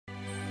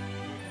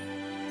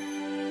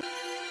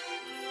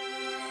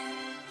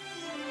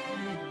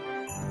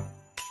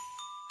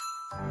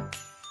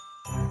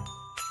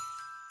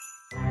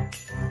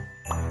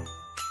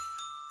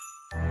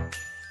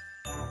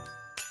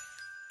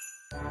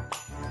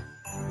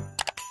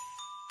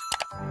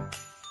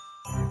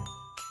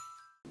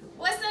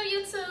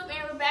YouTube,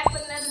 and we're back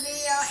with another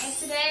video. And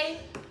today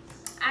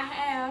I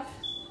have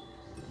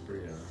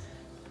Breon.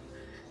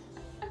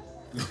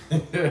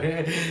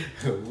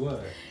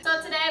 What?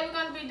 So today we're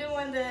gonna be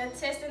doing the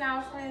testing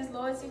our friends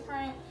loyalty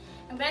prank.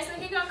 And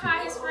basically he gonna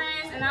call his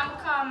friends and I'm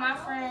gonna call my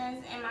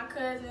friends and my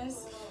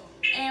cousins.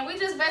 And we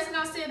just basically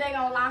gonna see if they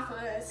gonna lie for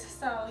us.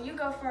 So you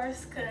go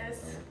first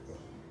cause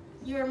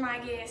you're my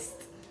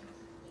guest.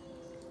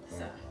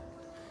 So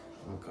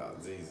I'm gonna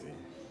call ZZ.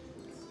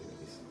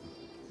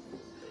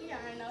 you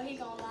already know he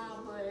gonna lie,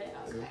 but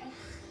okay.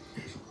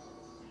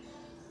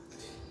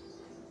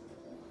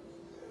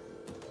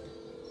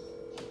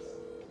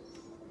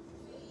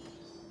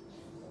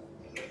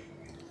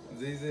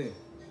 ZZ. Yeah.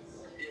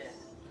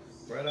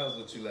 Right, I was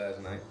with you last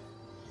night.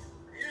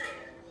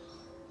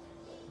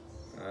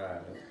 Yeah.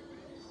 Alright.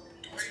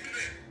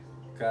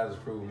 Kyle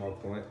just proved my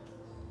point.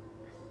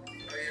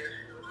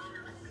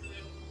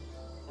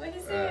 What he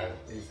said?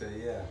 He said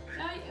yeah.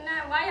 No,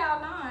 not why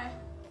y'all lying?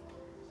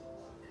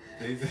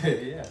 He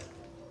said yeah.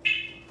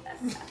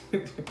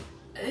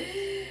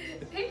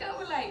 He go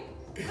with like,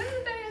 what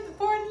did they at the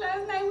party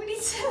last night with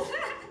each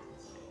other?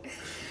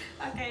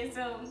 Okay,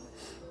 so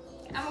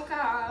I'm gonna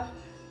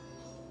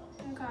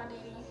call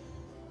Didi.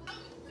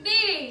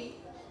 Didi!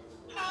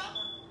 Huh?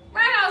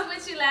 Right, I was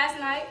with you last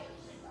night.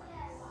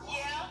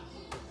 Yeah.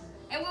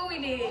 And what we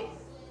did?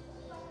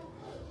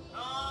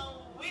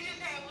 We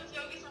just went to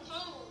go get some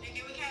food, and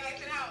then we came back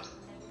to the house.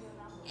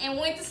 And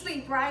went to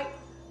sleep, right?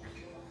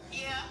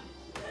 Yeah.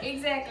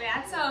 Exactly,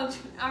 I told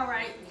you. All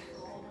right.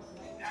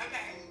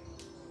 Okay.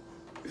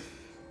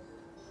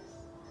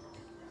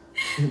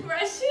 Bro,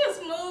 she a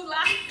smooth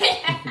liar.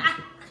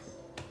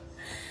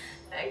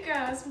 That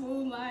girl a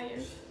smooth liar.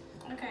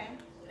 Okay,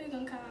 who you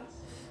gonna call?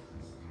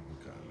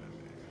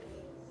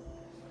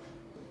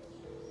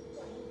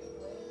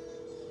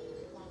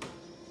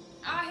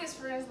 All his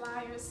friends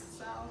liars,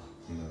 so,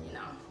 you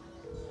know.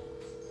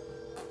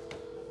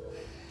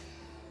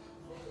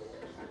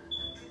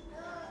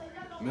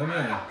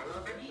 Man,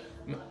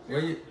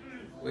 where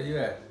you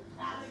at?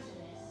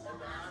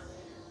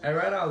 Hey,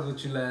 right, I was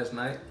with you last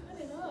night. Cut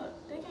it up.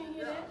 They can't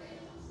hear that.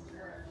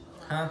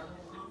 Huh?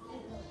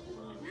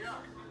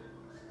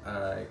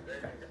 Alright.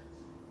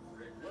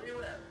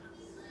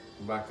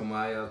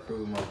 Bakamaya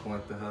proved my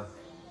point to her.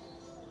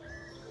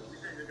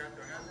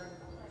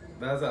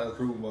 That's how I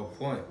proved my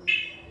point.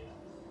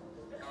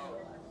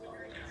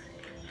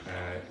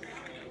 Alright.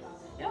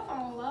 Your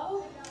phone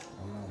low?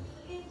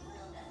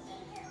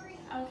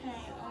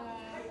 Okay,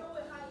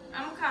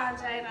 I'm gonna call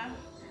Jada.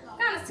 I'm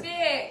kinda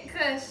scared,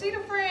 cause she the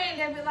friend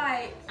that be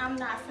like, I'm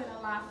not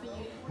finna lie for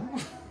you.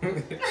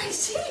 Like,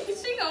 she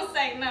gonna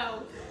say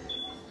no.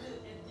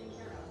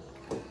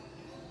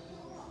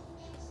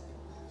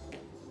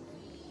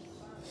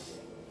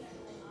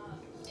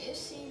 Is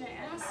she the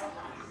answer?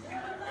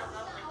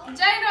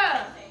 Jada!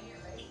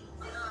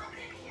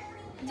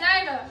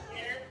 Jada!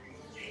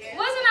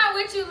 Wasn't I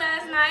with you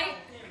last night?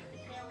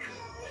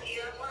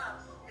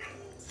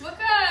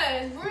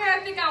 Because Breon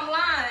think I'm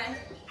lying.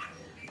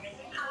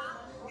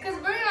 Because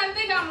Breon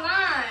think I'm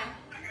lying.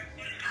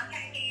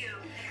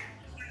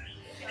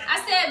 I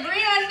said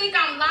Breon think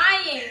I'm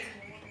lying.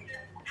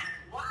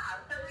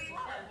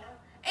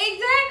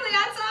 Exactly, I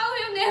told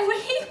him that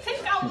he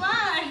think I'm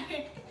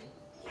lying.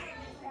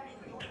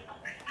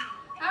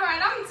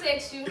 Alright, I'm gonna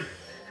text you.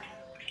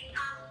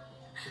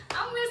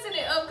 I'm messing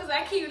it up because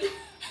I keep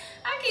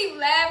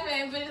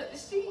laughing, but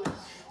she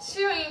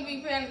don't even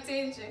be paying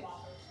attention.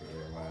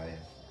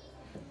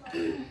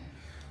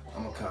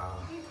 I'm gonna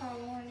call. You call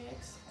Lauren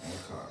next. I'm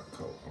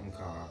gonna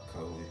call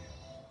Kobe.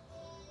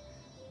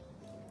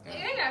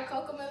 They got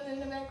Coco Melon in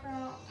the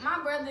background.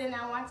 My brother and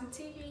I watching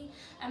TV,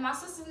 and my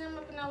sister and them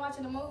up and down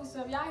watching the movie.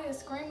 So if y'all hear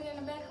screaming in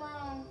the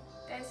background,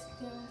 that's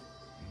them.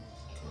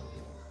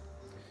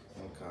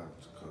 I'm gonna call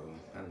Kobe.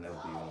 I never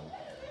be on.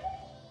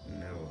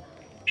 Never.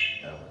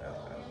 Ever.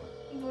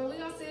 But we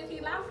gonna see if he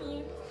lie for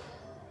you.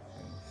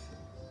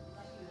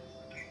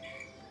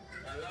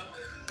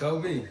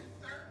 Kobe.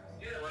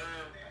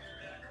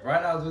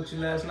 Right, I was with you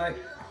last night.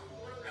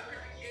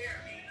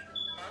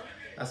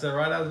 I said,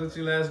 right, I was with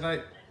you last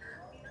night.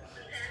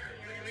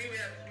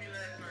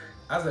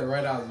 I said,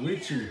 right, I was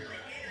with you.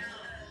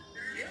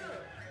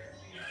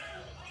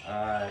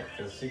 Alright,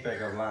 because she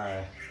think I'm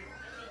lying.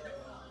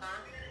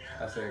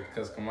 I said,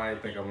 because Kamaya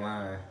think I'm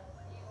lying.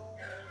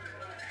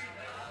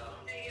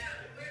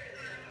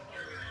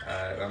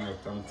 Alright, I'm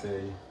gonna tell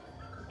you.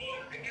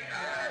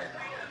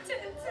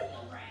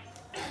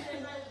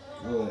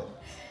 What?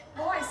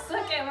 Boys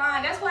suck at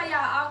lying. That's why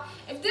y'all all,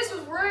 if this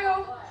was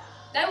real,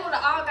 they would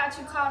have all got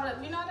you caught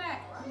up. You know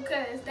that?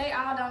 Because they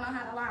all don't know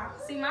how to lie.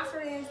 See, my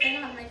friends, they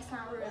know how to make it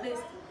sound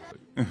realistic.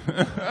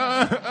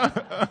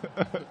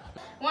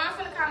 Well, I'm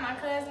finna call my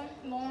cousin,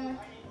 Lauren.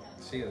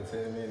 She gonna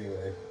tell me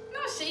anyway.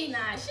 No, she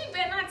not. She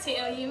better not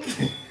tell you.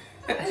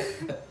 I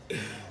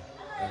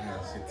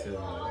know she tell me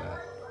that.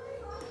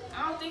 I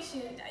don't think she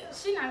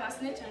not gonna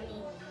snitch on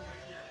me.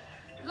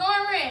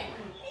 Lauren,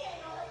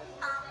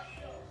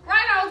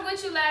 right, I was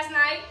with you last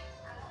night.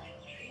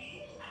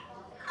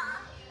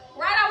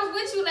 Right, I was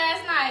was with you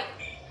last night.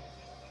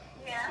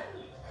 Yeah.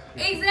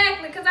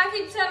 Exactly, because I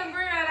keep telling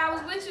Breon I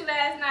was with you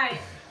last night.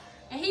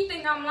 And he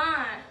think I'm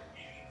lying.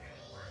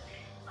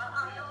 You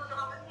was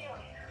on with him.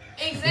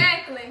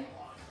 Exactly.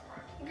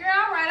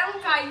 Girl, alright, I'm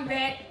gonna call you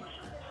back.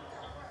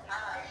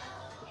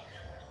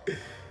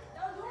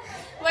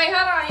 Wait,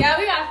 hold on, y'all.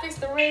 We gotta fix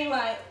the ring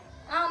light.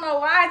 I don't know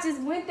why I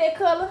just went that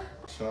color.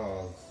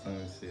 Charles, let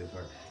me see if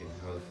I can get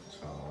hold of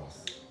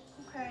Charles.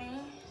 Okay.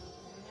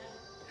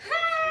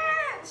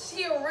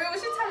 She a real. She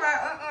talking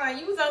about,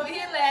 you was over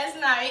here last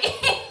night.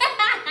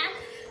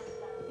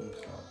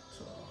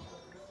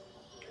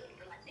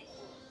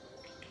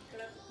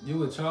 You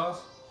with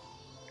Charles?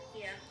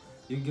 Yeah.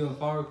 You can give him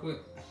forward quick?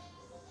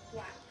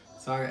 Why?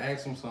 So I can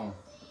ask him something.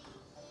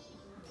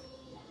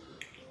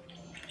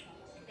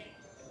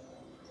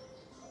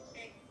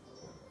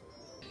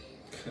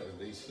 Cause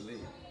they sleep.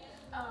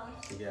 Oh.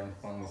 She got him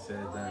phone and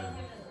said down.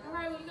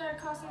 Alright, well, you gotta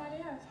call somebody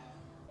else.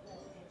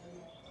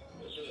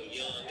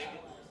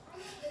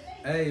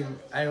 Hey,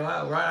 right,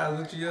 I was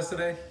with you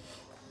yesterday?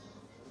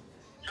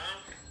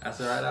 I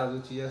said, right, I was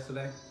with you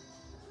yesterday?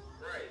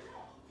 Right.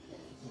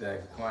 Yeah,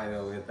 Kamani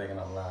over here thinking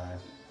I'm lying.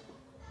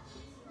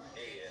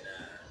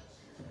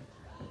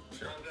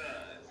 Oh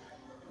God.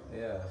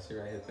 Yeah, she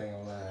right here thinking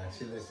I'm lying.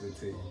 She listening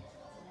to you.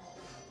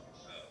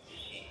 Oh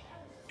shit.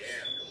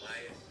 Damn,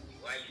 Kamaya.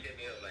 Why you set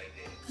me up like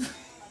that?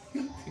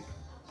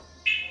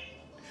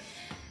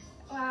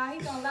 Wow, he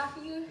gonna lie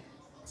for you?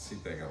 She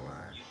think I'm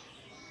lying.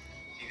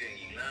 You think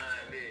you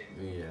lying, bitch?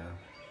 Yeah.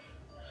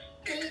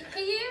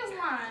 He is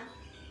lying.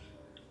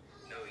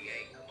 No, he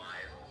ain't,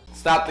 Kamaya.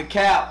 Stop the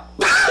cap.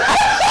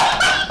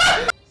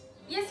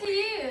 Yes, he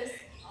is.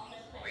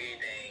 What you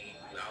think?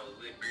 I was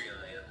with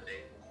Breon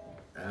yesterday.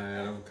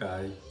 Alright, I'm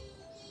calling you.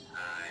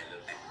 Alright,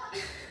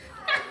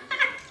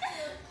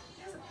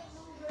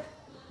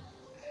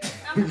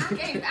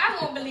 look. I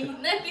won't believe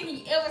nothing he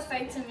ever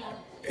say to me.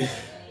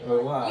 But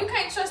why? You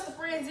can't trust the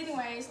friends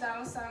anyways,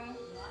 though, so.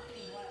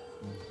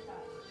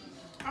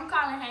 I'm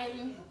calling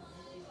Haley.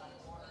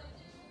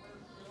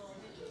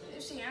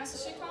 If she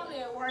answers, she probably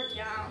at work,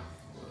 y'all.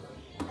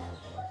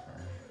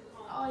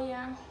 Oh,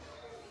 yeah.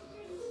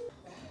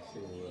 She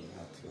would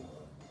not too.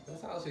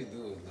 That's all she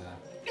do is lie.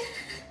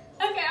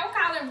 Okay, I'm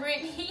calling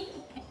Brittany.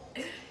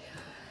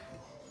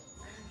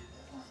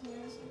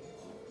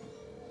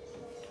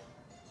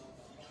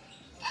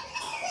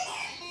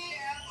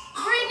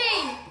 Brittany!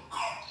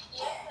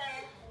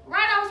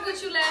 Right, I was with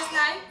you last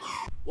night.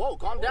 Whoa,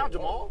 calm down,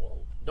 Jamal.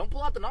 Don't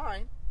pull out the 9.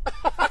 Right,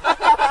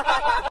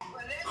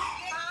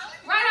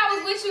 I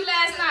was with you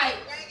last night.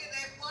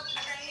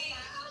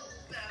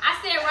 I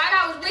said, right,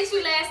 I was with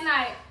you last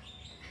night.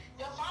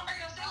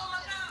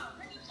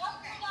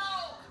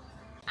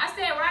 I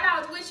said, right, I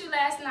was with you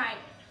last night.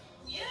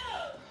 Yeah.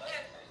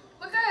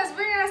 Because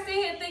Breon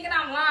sitting here thinking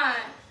I'm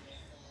lying.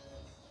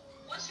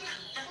 What's your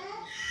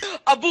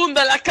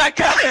Abunda la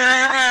caca. You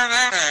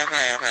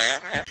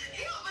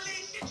don't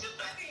believe shit you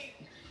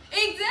fucking.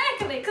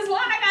 Exactly, because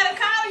why I gotta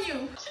call you?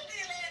 What you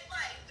did last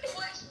night?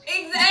 What?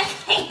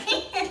 Exactly.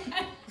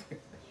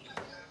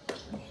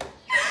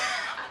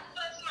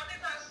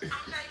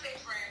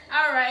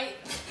 All right.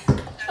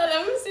 So let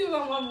me see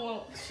what mom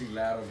wants. She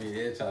loud over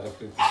here, try to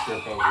flip the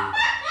script over here.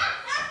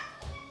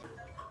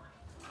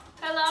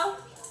 Hello?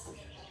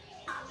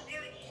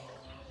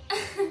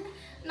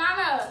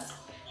 Nana.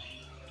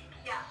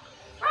 Yeah.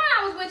 Right,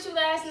 I was with you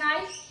last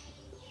night.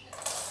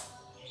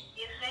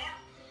 Yes, ma'am.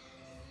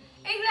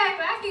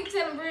 Exactly. I keep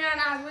telling Breon I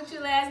was with you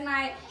last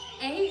night,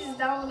 and he just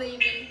don't believe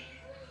me.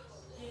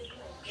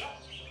 Yeah,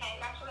 came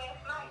back to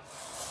last night.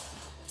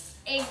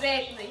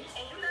 Exactly.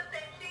 And you left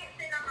that shit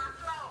sitting on my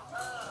floor.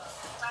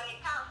 By the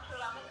couch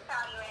till I meant to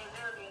call you ain't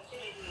early and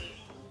said it.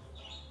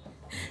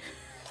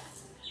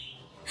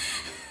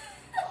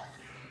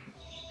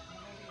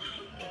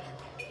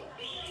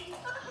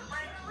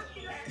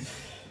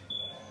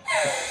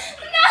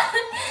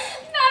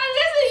 No,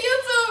 this is a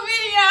YouTube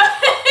video.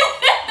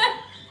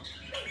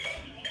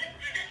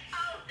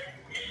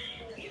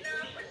 You know,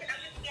 I'm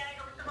just getting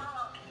over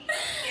tomorrow.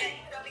 Yeah,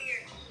 you come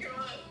here. You're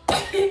on.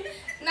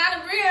 Now the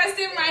Breon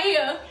sitting right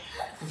here.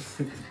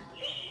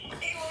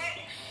 Anyway,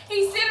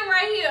 He's sitting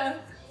right here.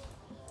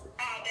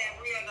 oh, damn,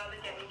 we're gonna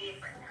look at me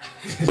different.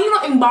 I'm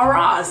not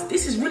embarrassed.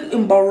 This is really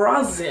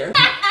embarrassing. You ain't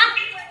gonna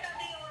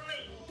deal with me.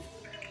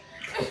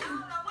 I don't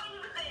know where you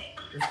was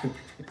at.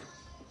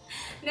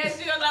 Next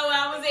you don't know where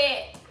I was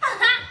at.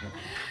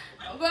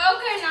 But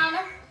okay,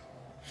 Nana.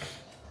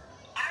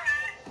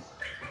 Alright.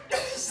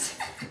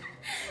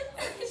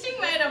 She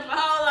made up a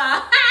whole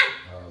lot. I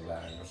was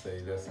lying. I say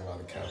that's about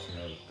the couch and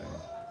everything.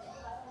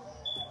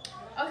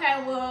 Okay,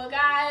 well,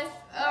 guys,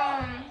 I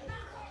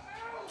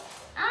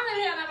don't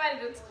really have nobody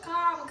to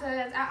call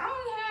because I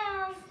only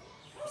have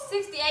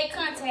 68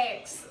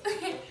 contacts.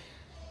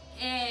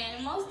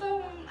 And most of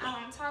them, I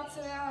don't talk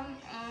to them.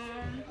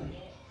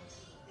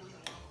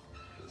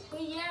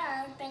 But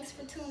yeah, thanks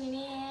for tuning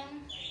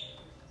in.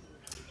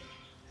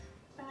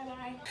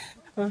 Bye-bye.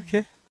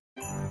 Okay.